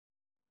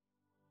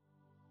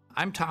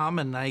I'm Tom,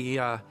 and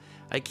I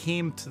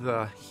came to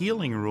the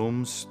healing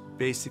rooms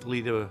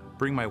basically to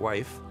bring my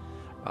wife,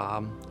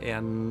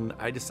 and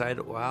I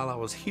decided while I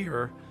was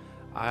here,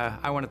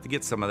 I wanted to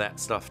get some of that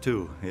stuff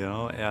too, you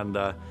know,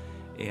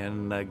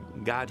 and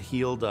God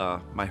healed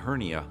my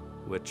hernia,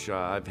 which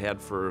I've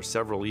had for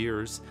several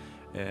years.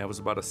 And it was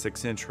about a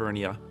 6-inch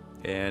hernia,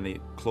 and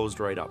it closed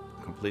right up,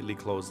 completely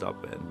closed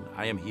up, and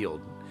I am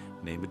healed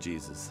in the name of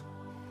Jesus.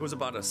 It was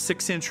about a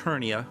 6-inch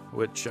hernia,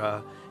 which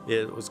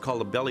it was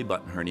called a belly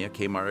button hernia. It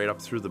came right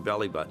up through the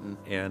belly button,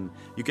 and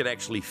you could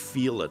actually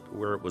feel it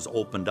where it was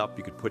opened up.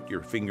 You could put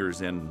your fingers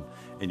in,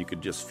 and you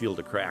could just feel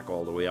the crack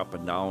all the way up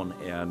and down,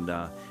 and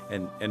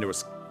there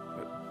was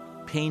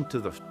pain to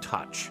the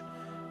touch,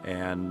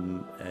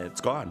 and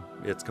it's gone.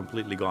 It's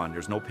completely gone.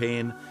 There's no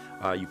pain.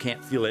 You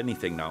can't feel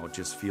anything now. It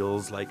just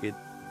feels like it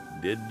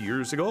did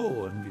years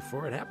ago and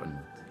before it happened.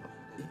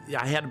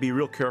 I had to be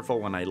real careful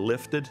when I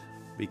lifted,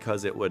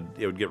 because it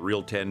would get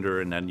real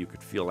tender, and then you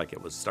could feel like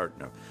it was starting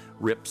to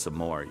rip some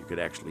more. You could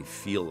actually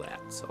feel that,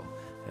 so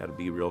I had to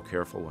be real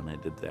careful when I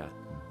did that.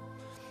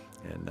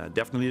 And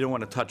definitely didn't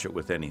want to touch it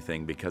with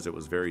anything because it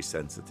was very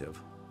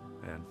sensitive.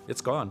 And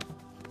it's gone.